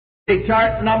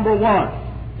chart number 1,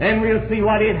 and we'll see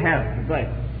what it has to say.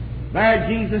 There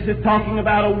Jesus is talking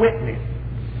about a witness,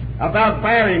 about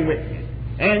bearing witness.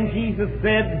 And Jesus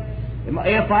said,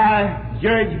 if I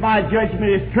judge, my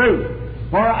judgment is true,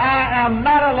 for I am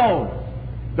not alone.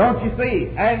 Don't you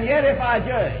see? And yet if I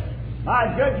judge,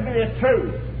 my judgment is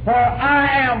true, for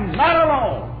I am not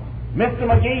alone. Mr.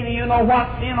 Magee, do you know what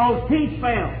N-O-T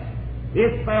spells?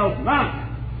 It spells not.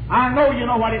 I know you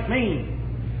know what it means.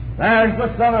 There's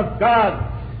the Son of God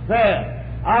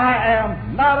said, I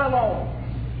am not alone.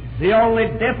 The only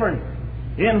difference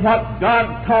in what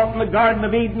God taught in the Garden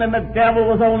of Eden and the devil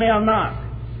was only a knock.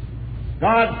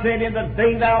 God said, in the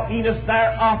day thou eatest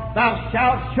thereof, thou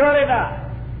shalt surely die.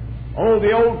 Oh,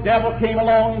 the old devil came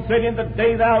along and said, in the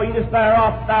day thou eatest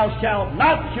thereof, thou shalt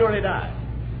not surely die.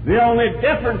 The only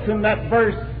difference in that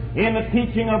verse in the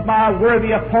teaching of my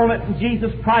worthy opponent,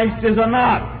 Jesus Christ, is a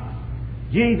knock.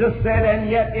 Jesus said, and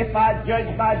yet if I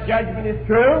judge, my judgment is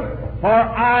true, for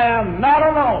I am not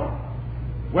alone.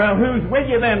 Well, who's with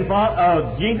you then,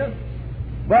 Jesus?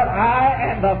 But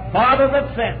I and the Father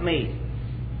that sent me.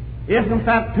 Isn't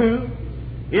that two?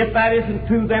 If that isn't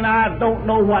two, then I don't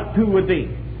know what two would be.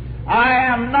 I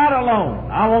am not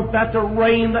alone. I want that to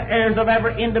reign the heirs of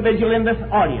every individual in this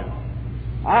audience.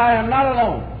 I am not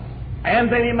alone.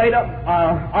 And then he made up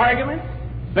arguments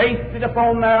based it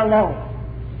upon their law.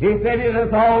 He said, it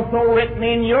is also written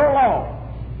in your law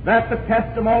that the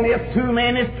testimony of two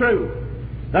men is true.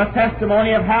 The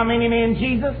testimony of how many men,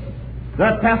 Jesus?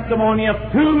 The testimony of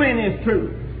two men is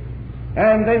true.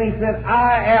 And then he said,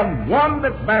 I am one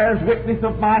that bears witness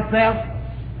of myself,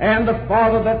 and the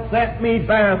Father that sent me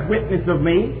bears witness of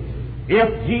me.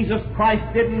 If Jesus Christ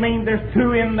didn't mean there's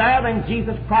two in there, then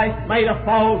Jesus Christ made a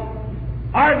false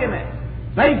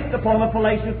argument based upon a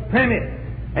fallacious premise.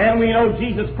 And we know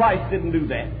Jesus Christ didn't do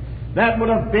that. That would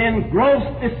have been gross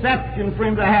deception for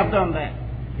him to have done that.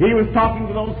 He was talking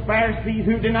to those Pharisees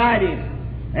who denied him.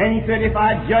 And he said, if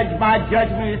I judge, my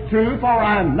judgment is true, for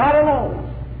I am not alone.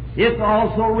 It's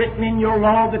also written in your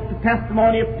law that the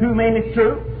testimony of two men is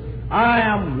true. I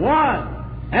am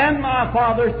one, and my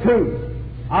Father is two.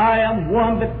 I am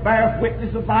one that bears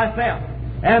witness of myself,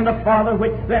 and the Father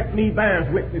which sent me bears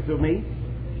witness of me.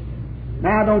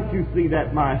 Now don't you see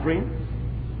that, my friend?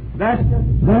 That's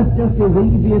just as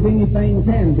easy as anything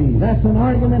can be. That's an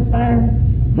argument there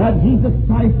that Jesus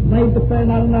Christ made that there are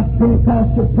not enough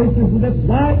Pentecostal preachers in this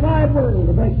wide world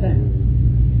to break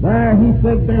down. There he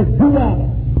said there's two of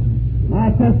us.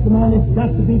 My testimony's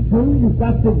got to be true. You've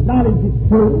got to acknowledge it's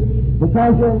true,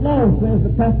 because your law says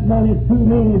the testimony of two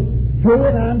men is true,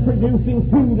 and I'm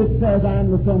producing two that says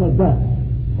I'm the Son of God.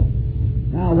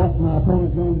 Now what's my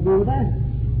opponent going to do with that?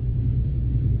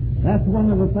 That's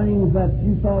one of the things that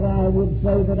you thought I would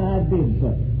say that I did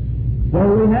say. So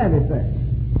we have it there.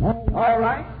 All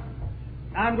right.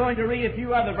 I'm going to read a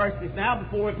few other verses now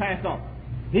before we pass on.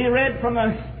 He read from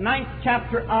the 9th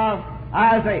chapter of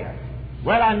Isaiah.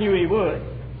 Well, I knew he would.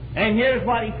 And here's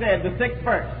what he said, the 6th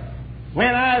verse.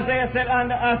 When Isaiah said,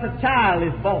 unto us a child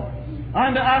is born,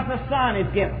 unto us a son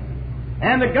is given,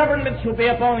 and the government shall be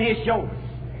upon his shoulders.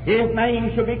 His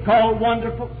name shall be called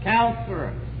Wonderful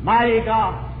Counselor, Mighty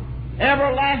God,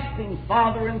 Everlasting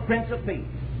Father, and Prince of Peace.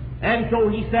 And so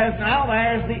he says, now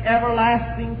there's the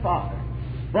Everlasting Father.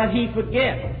 But he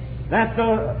forgets that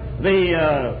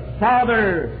the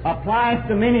Father applies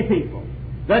to many people.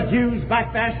 The Jews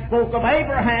back there spoke of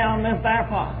Abraham as their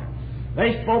father.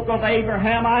 They spoke of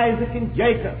Abraham, Isaac, and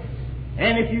Jacob.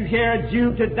 And if you hear a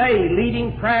Jew today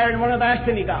leading prayer in one of their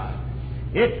synagogues,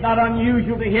 it's not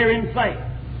unusual to hear him say,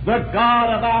 the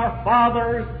God of our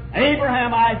fathers,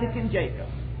 Abraham, Isaac, and Jacob.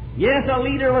 Yes, a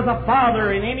leader was a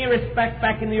father in any respect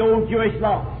back in the old Jewish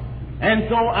law. And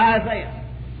so Isaiah,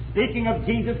 speaking of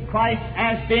Jesus Christ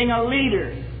as being a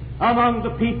leader among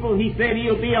the people, he said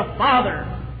he'll be a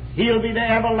father. He'll be the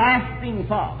everlasting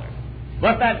Father.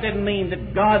 But that didn't mean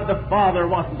that God the Father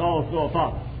wasn't also a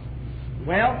Father.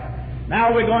 Well,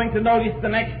 now we're going to notice the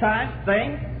next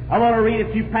thing. I want to read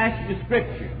a few passages of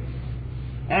Scripture.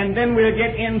 And then we'll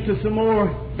get into some more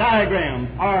diagrams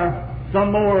or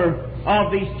some more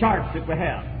of these charts that we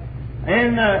have.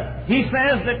 And he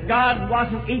says that God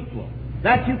wasn't equal.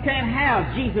 That you can't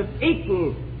have Jesus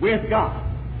equal with God.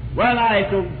 Well, I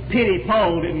so pity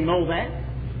Paul didn't know that.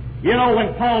 You know,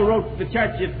 when Paul wrote to the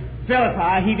church at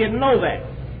Philippi, he didn't know that.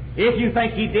 If you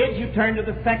think he did, you turn to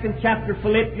the 2nd chapter of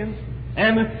Philippians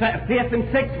and the 5th and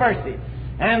 6th verses.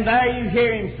 And there you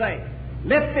hear him say,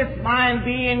 let this mind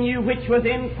be in you which was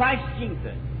in Christ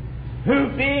Jesus,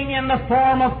 who being in the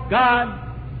form of God,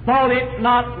 thought it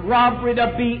not robbery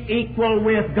to be equal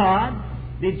with God.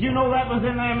 Did you know that was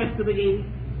in there, Mr. Magee?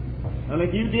 Well,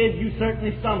 if you did, you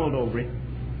certainly stumbled over it.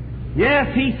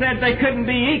 Yes, he said they couldn't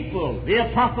be equal.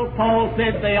 The Apostle Paul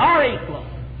said they are equal.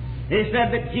 He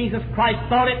said that Jesus Christ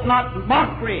thought it not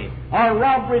mockery or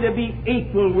robbery to be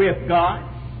equal with God.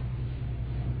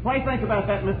 What do you think about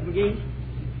that, Mr. Magee?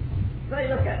 Say,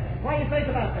 look at it. What do you think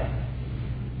about that?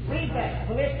 Read that.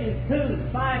 Philippians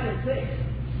 2, 5 and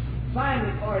 6. Find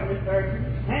it for you, Mr.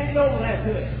 Urchin. Hand it over there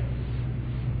to it.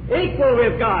 Equal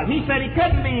with God. He said he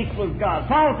couldn't be equal with God.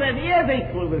 Paul said he is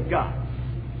equal with God.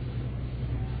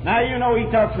 Now, you know he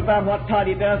talks about what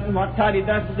Toddy does and what Toddy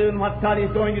doesn't do and what Toddy's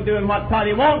going to do and what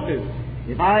Toddy won't do.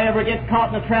 If I ever get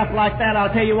caught in a trap like that,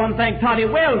 I'll tell you one thing Toddy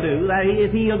will do, that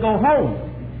is he'll go home.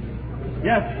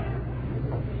 Yes.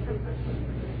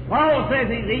 Paul says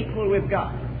he's equal with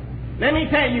God. Let me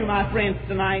tell you, my friends,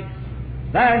 tonight,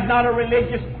 there's not a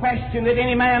religious question that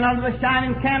any man under the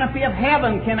shining canopy of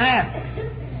heaven can ask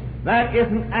that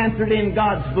isn't answered in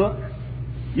God's book.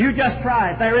 You just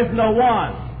try it. There is no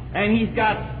one. And he's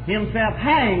got himself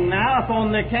hanged now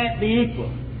upon there can't be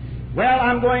equal. Well,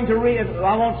 I'm going to read,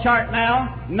 I want chart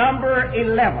now, number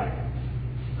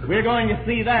 11. We're going to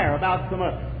see there about some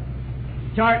of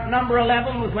it. Chart number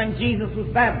 11 was when Jesus was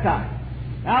baptized.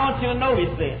 Now I want you to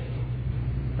notice this.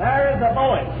 There is a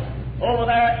voice over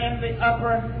there in the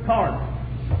upper corner.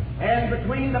 And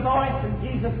between the voice and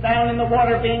Jesus down in the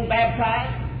water being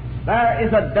baptized, there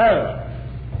is a dove.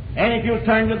 And if you'll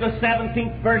turn to the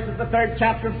 17th verse of the 3rd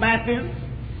chapter of Matthew,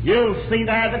 you'll see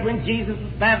there that when Jesus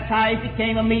was baptized, he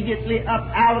came immediately up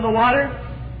out of the water,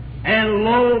 and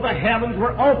lo, the heavens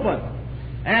were opened,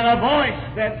 and a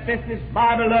voice said, "This is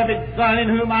my beloved Son, in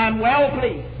whom I am well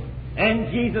pleased." And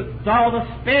Jesus saw the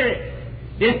Spirit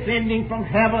descending from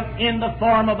heaven in the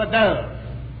form of a dove.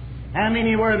 How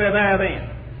many were there then?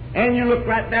 And you look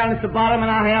right down at the bottom,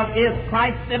 and I have, is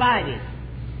Christ divided?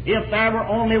 If there were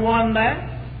only one there,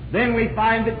 then we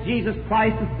find that Jesus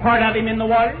Christ is part of him in the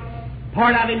water,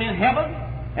 part of him in heaven,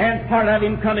 and part of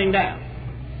him coming down.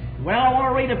 Well, I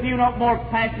want to read a few more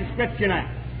passages of Scripture now.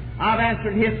 I've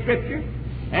answered his Scripture,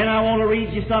 and I want to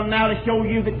read you some now to show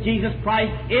you that Jesus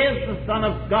Christ is the Son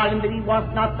of God and that he was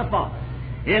not the Father.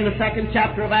 In the 2nd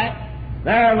chapter of Acts,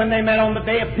 there when they met on the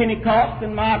day of Pentecost,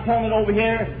 and my opponent over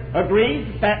here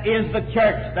agrees that is the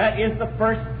church. That is the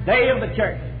first day of the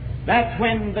church. That's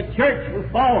when the church was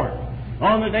born,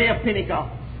 on the day of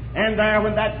Pentecost. And there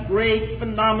when that great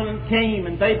phenomenon came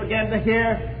and they began to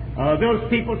hear those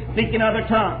people speak in other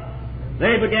tongues,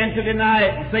 they began to deny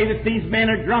it and say that these men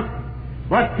are drunk.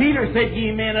 But Peter said,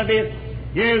 "Ye men of Israel,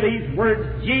 hear these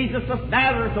words, Jesus of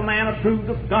Nazareth, a man approved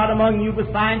of God among you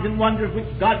with signs and wonders which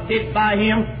God did by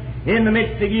him in the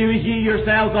midst of you, as ye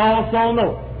yourselves also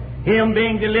know. Him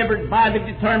being delivered by the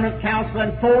determined counsel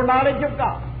and foreknowledge of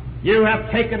God, you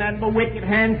have taken and by wicked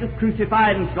hands have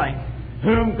crucified and slain,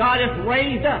 whom God hath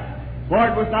raised up, for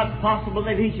it was not possible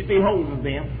that he should be holden of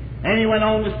them." And he went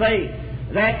on to say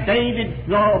that David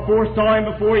foresaw him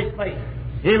before his face.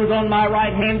 "He was on my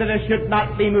right hand that I should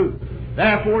not be moved.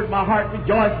 Therefore my heart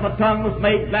rejoiced, my tongue was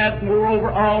made glad,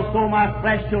 moreover also my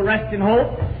flesh shall rest in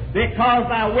hope, because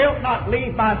thou wilt not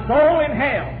leave my soul in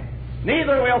hell,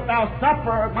 neither wilt thou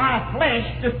suffer my flesh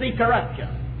to see corruption."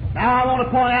 Now I want to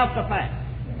point out the fact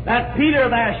that Peter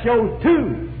there shows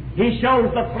two. He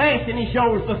shows the flesh and he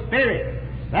shows the spirit.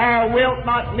 "Thou wilt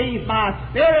not leave my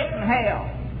spirit in hell,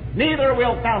 neither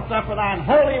wilt thou suffer thine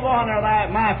Holy One or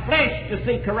my flesh to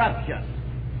see corruption."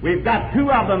 We've got two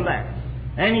of them there.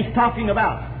 And he's talking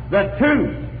about the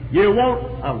two. You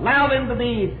won't allow them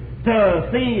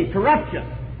to see corruption.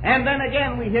 And then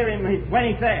again we hear him when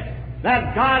he says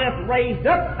that God hath raised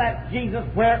up that Jesus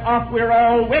whereof we're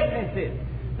all witnesses.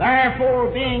 Therefore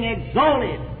being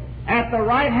exalted at the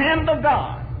right hand of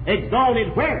God.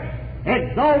 Exalted where?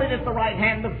 Exalted at the right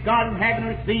hand of God, and having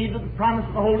received the promise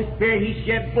of the Holy Spirit, he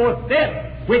shed forth this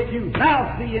which you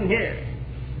now see and hear.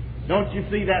 Don't you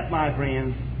see that, my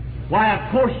friends? Why,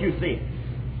 of course you see it.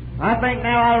 I think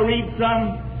now I'll read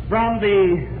some from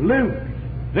the Luke,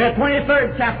 the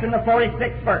 23rd chapter and the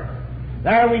 46th verse.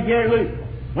 There we hear Luke,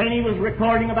 when he was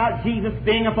recording about Jesus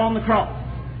being upon the cross.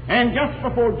 And just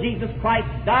before Jesus Christ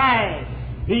died,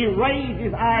 he raised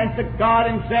his eyes to God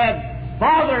and said,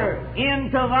 "Father,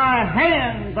 into thy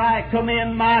hands I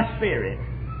commend my spirit."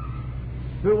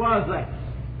 Who was that?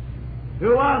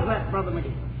 Who was that, Brother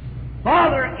Magee?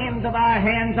 "Father, into thy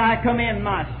hands I commend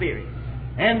my spirit."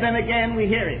 And then again we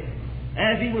hear it,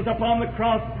 as he was upon the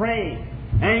cross praying,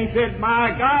 and he said,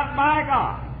 my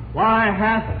God, why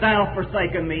hast thou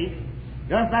forsaken me?"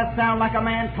 Does that sound like a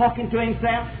man talking to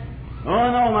himself?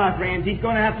 Oh no, my friends, he's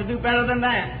going to have to do better than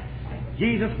that.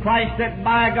 Jesus Christ said,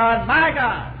 my God,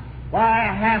 why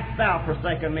hast thou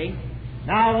forsaken me?"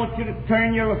 Now I want you to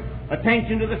turn your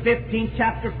attention to the 15th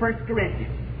chapter of 1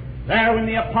 Corinthians. There, when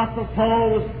the Apostle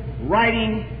Paul was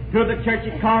writing to the church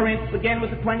at Corinth, begin with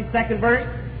the 22nd verse,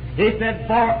 he said,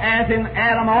 "For as in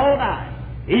Adam all die,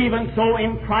 even so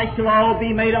in Christ shall all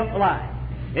be made alive,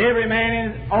 every man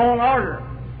in his own order.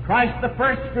 Christ the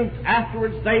first fruits,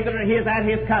 afterwards they that are his at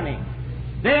his coming.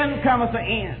 Then cometh the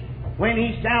end, when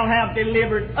he shall have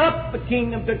delivered up the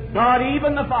kingdom to God,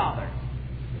 even the Father."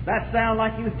 Does that sound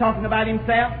like he was talking about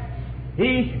himself?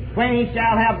 When he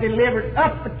shall have delivered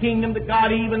up the kingdom to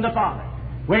God, even the Father.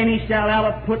 When he shall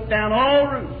have put down all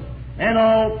rule, and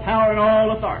all power, and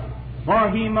all authority. For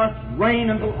he must reign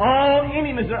until all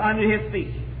enemies are under his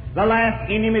feet. The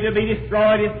last enemy to be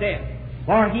destroyed is death.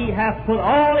 For he hath put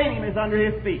all enemies under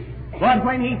his feet. But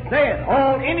when he said,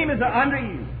 all enemies are under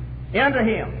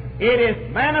him, it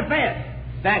is manifest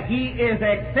that he is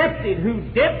accepted who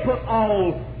did put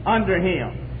all under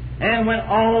him. And when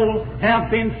all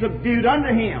have been subdued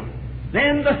under him,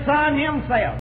 then the Son himself